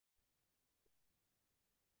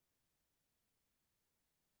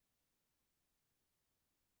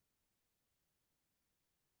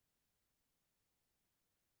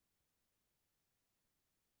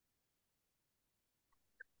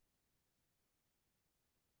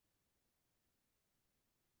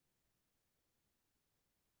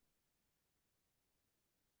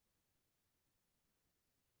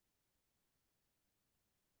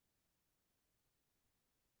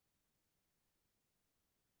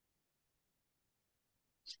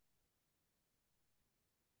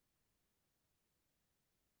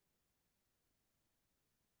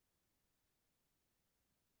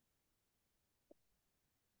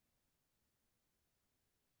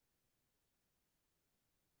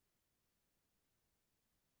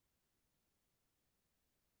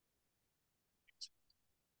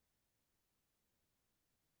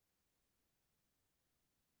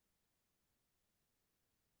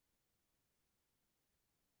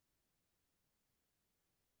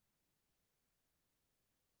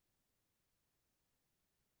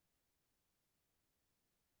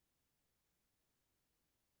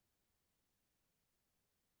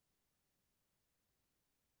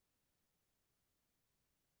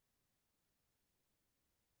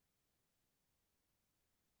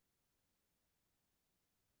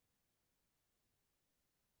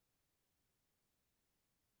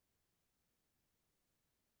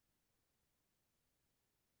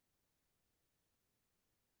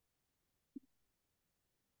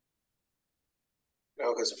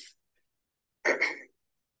Okay, sir.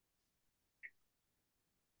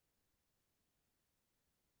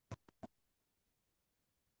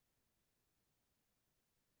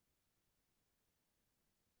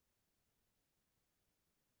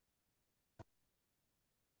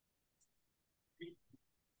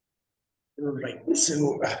 Right.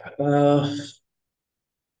 So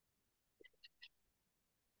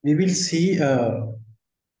we will see the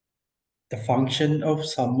function of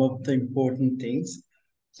some of the important things.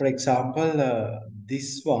 For example,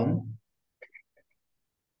 this one,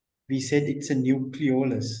 we said it's a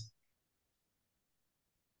nucleolus.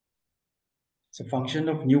 So function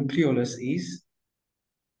of nucleolus is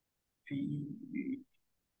we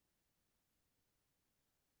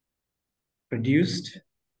produced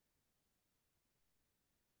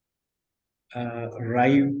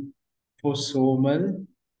ribosomal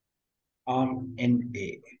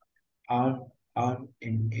RNA.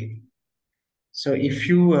 RNA. So if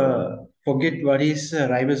you forget what is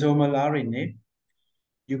ribosomal RNA,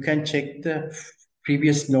 you can check the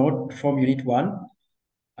previous note from Unit 1.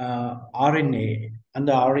 RNA.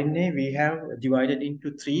 Under RNA, we have divided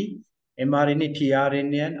into three: mRNA,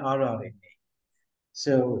 tRNA, and rRNA.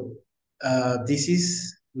 So this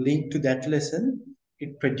is linked to that lesson.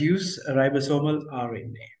 It produces ribosomal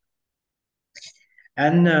RNA.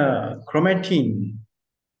 And chromatin.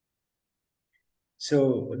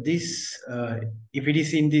 So this, if it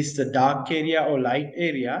is in this the dark area or light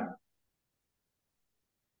area,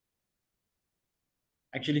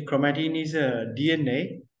 actually chromatin is a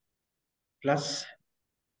DNA plus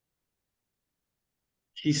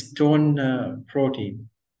histone protein.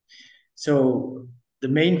 So the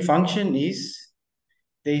main function is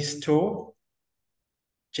they store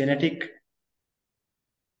genetic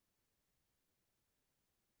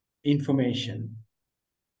information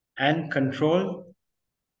and control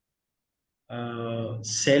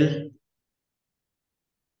cell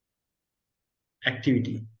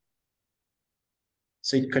activity.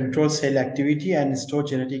 So it controls cell activity and store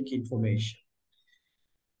genetic information.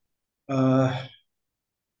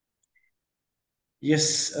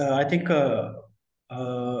 Yes, I think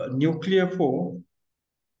nuclear 4,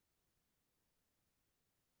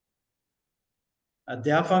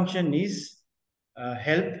 their function is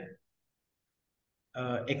help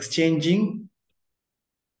exchanging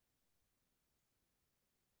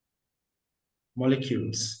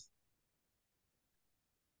molecules.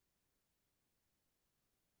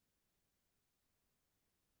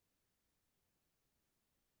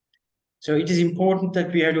 So it is important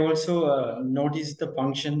that we had also noticed the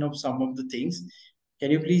function of some of the things. Can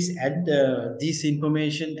you please add this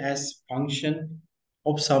information as function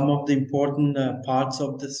of some of the important parts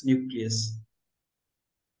of this nucleus?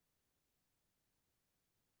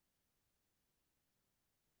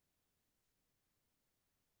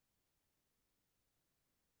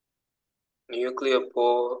 Nuclear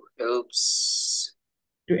pore helps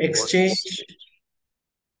To exchange,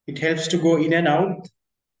 it helps to go in and out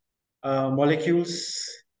molecules.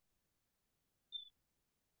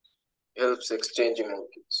 helps exchanging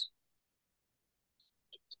molecules.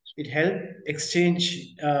 It helps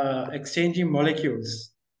exchanging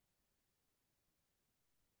molecules.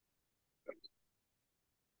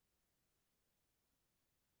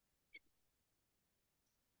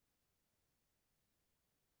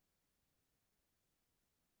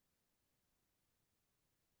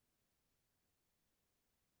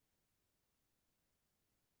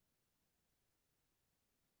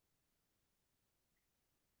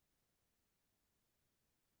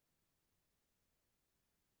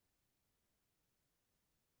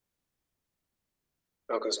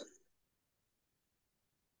 Okay, sir.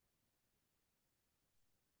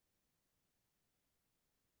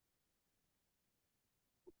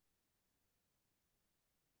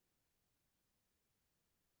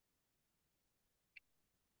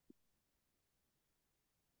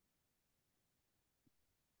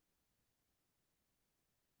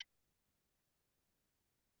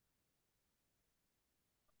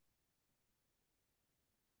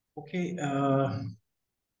 Okay.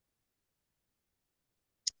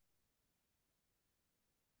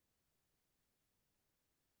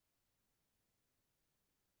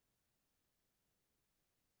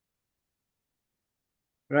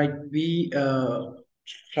 Right. We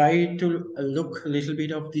try to look a little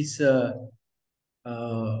bit of this uh,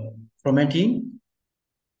 chromatin.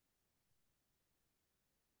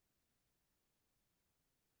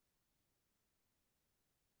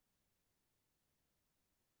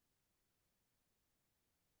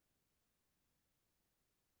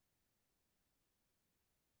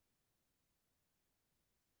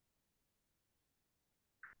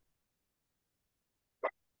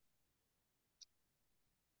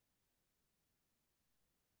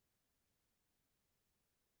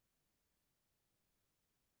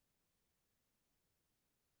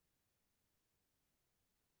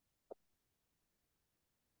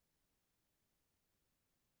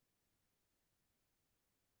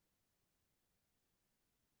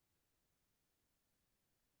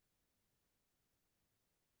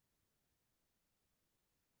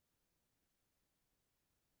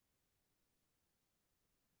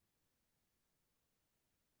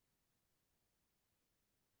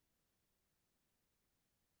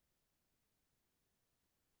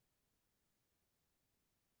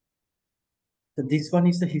 So this one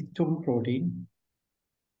is the histone protein,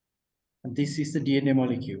 and this is the DNA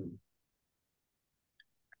molecule.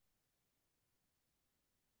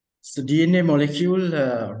 So DNA molecule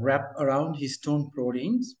wrap around histone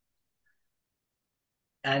proteins,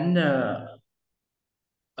 and at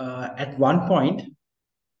one point,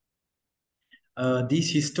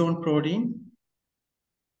 these histone protein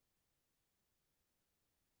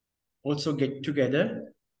also get together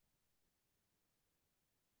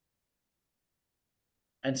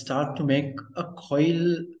and start to make a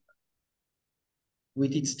coil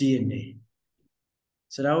with its DNA.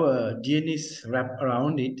 So now DNA is wrapped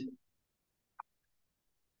around it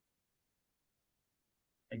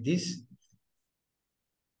like this.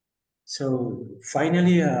 So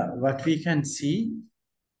finally, what we can see,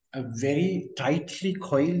 a very tightly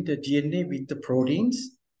coiled DNA with the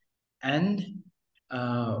proteins, and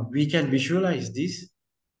we can visualize this.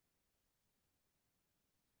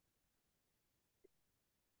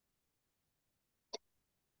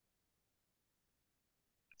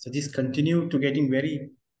 So this continue to getting very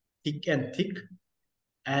thick and thick,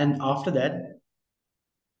 and after that,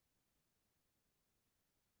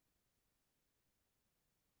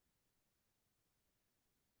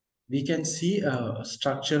 we can see a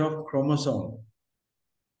structure of chromosome.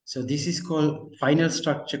 So this is called final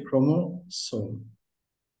structure chromosome.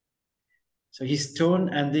 So histone,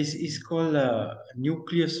 and this is called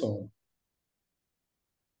nucleosome.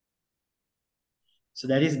 So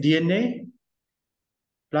that is DNA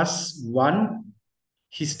plus one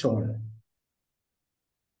histone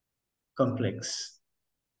complex.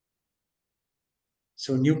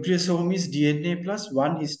 So nucleosome is DNA plus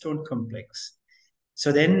one histone complex.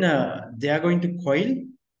 So then they are going to coil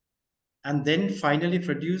and then finally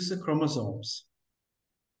produce the chromosomes.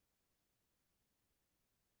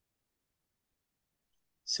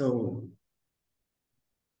 So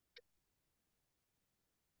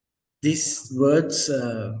these words,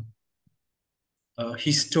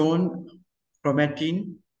 histone,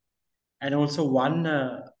 chromatin, and also one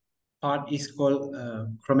part is called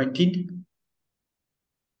chromatid.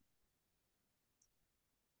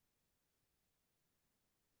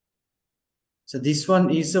 So this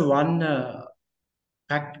one is the one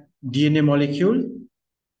packed DNA molecule,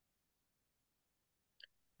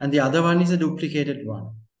 and the other one is a duplicated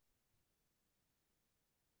one.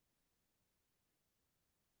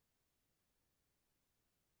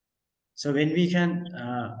 So when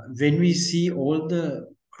we see all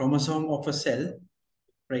the chromosome of a cell,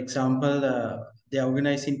 for example, they are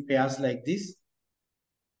organized in pairs like this.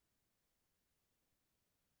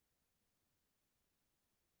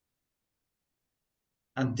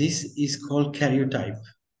 And this is called karyotype.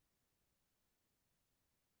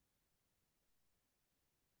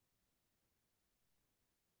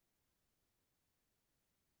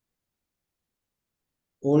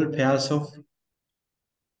 All pairs of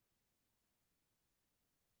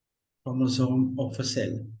chromosome of a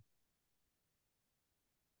cell.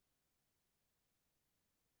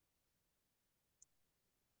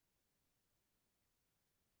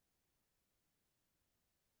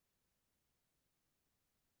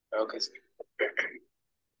 Okay, sir.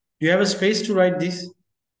 Do you have a space to write this?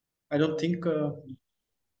 I don't think,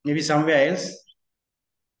 maybe somewhere else.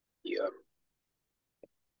 Yeah.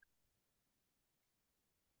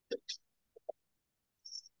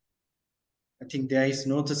 I think there is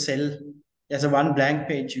no the cell. There's a one blank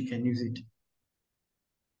page, you can use it.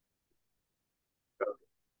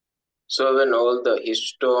 So when all the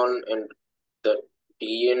histone and the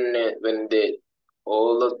DNA, when they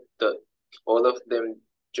all of them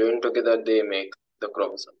join together, they make the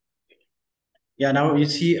chromosome. Yeah, now you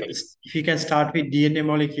see, Okay. if you can start with DNA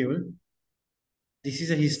molecule, this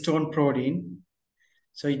is a histone protein.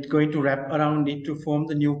 So it's going to wrap around it to form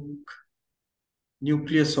the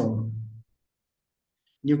nucleosome.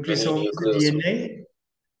 Many Nucleosome is the nucleus. DNA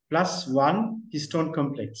plus one histone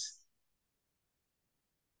complex.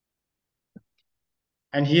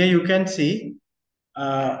 And here you can see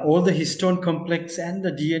all the histone complex and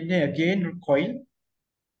the DNA again coil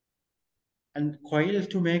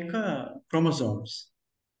to make chromosomes.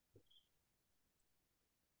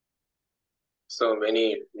 So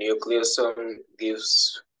many nucleosome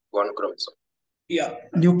gives one chromosome. Yeah,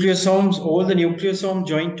 nucleosomes, all the nucleosomes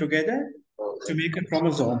join together All to the make a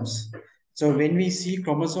chromosomes. So when we see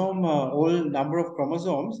chromosome, all number of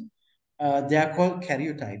chromosomes, they are called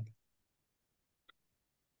karyotype.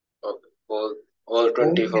 okay. All All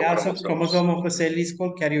 24 pairs of chromosomes. chromosome of a cell is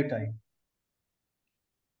called karyotype.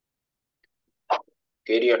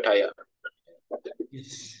 Karyotype.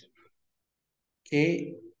 Yes.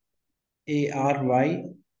 K A R Y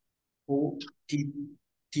O T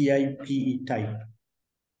TIPE type.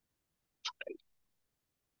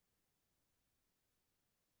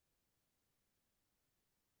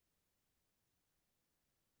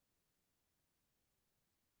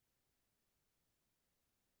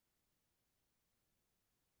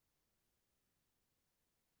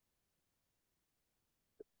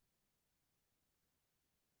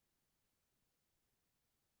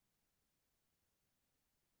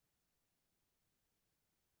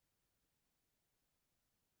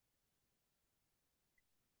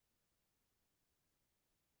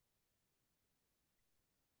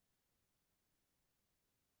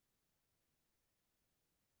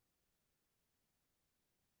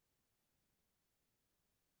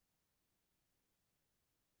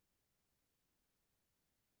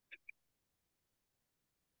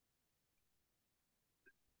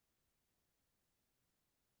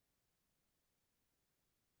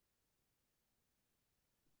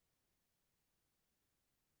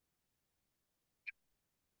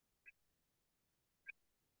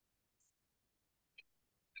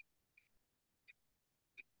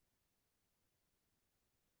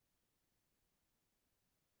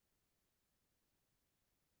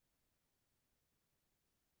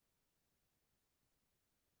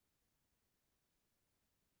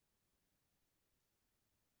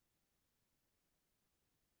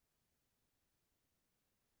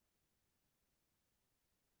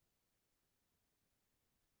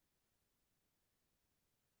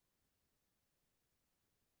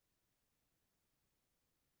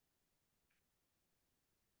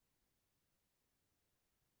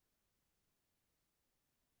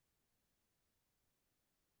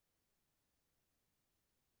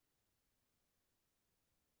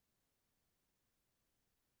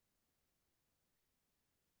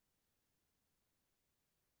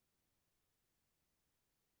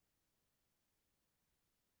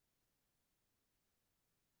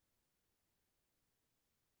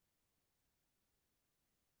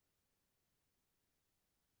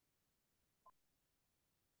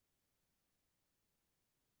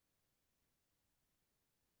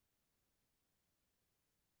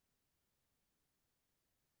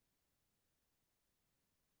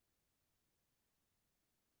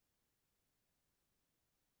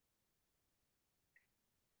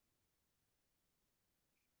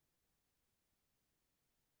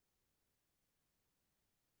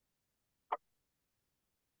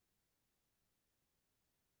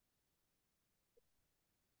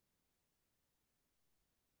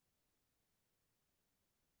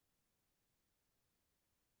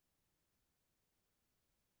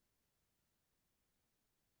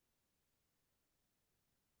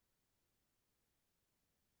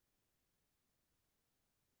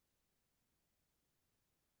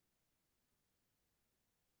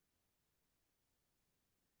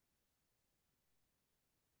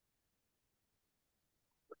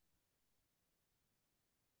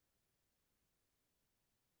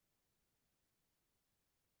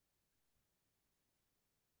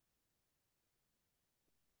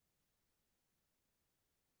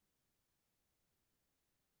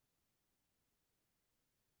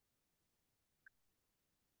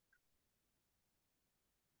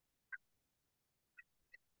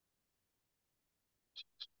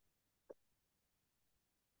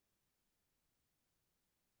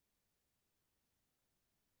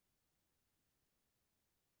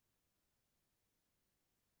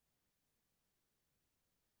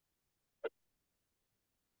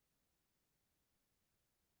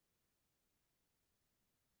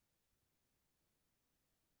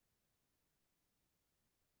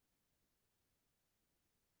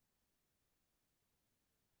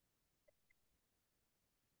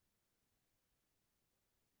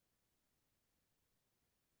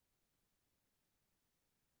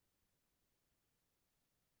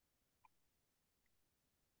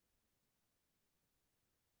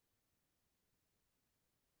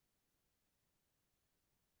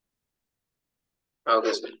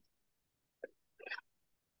 Okay, sir.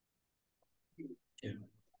 Yeah.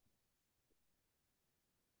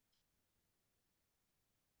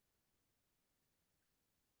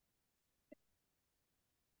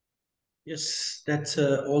 Yes, that's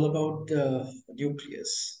all about the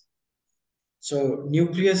nucleus. So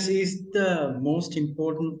nucleus is the most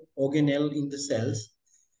important organelle in the cells,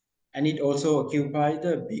 and it also occupies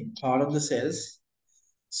the big part of the cells.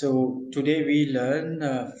 So today we learn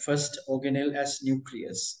first organelle as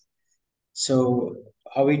nucleus. So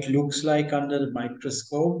how it looks like under the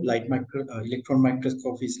microscope, like electron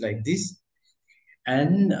microscope is like this.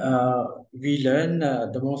 And we learn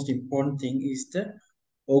the most important thing is the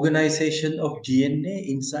organization of DNA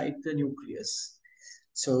inside the nucleus.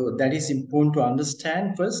 So that is important to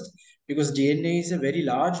understand first, because DNA is a very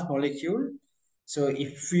large molecule. So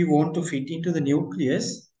if we want to fit into the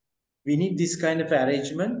nucleus, we need this kind of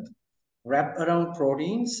arrangement, wrap around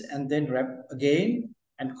proteins and then wrap again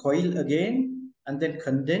and coil again and then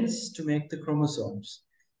condense to make the chromosomes.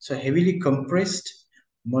 So heavily compressed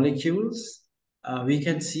molecules we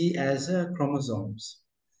can see as chromosomes.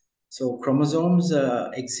 So chromosomes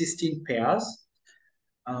exist in pairs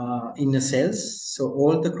in the cells. So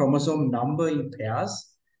all the chromosome number in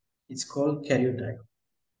pairs, it's called karyotype.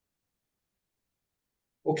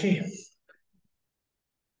 Okay.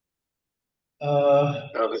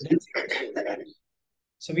 Okay.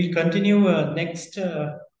 So we'll continue next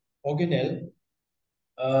organelle.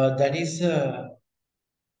 That is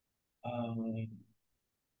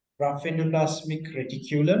rough endoplasmic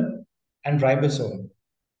reticulum and ribosome.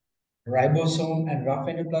 Ribosome and rough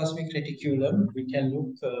endoplasmic reticulum, we can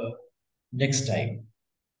look next time.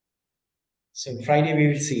 So Friday we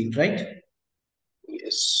will see it, right?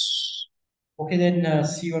 Yes. Okay, then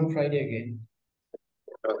see you on Friday again.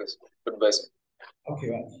 Okay. Goodbye, sir. Okay,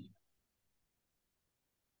 bye.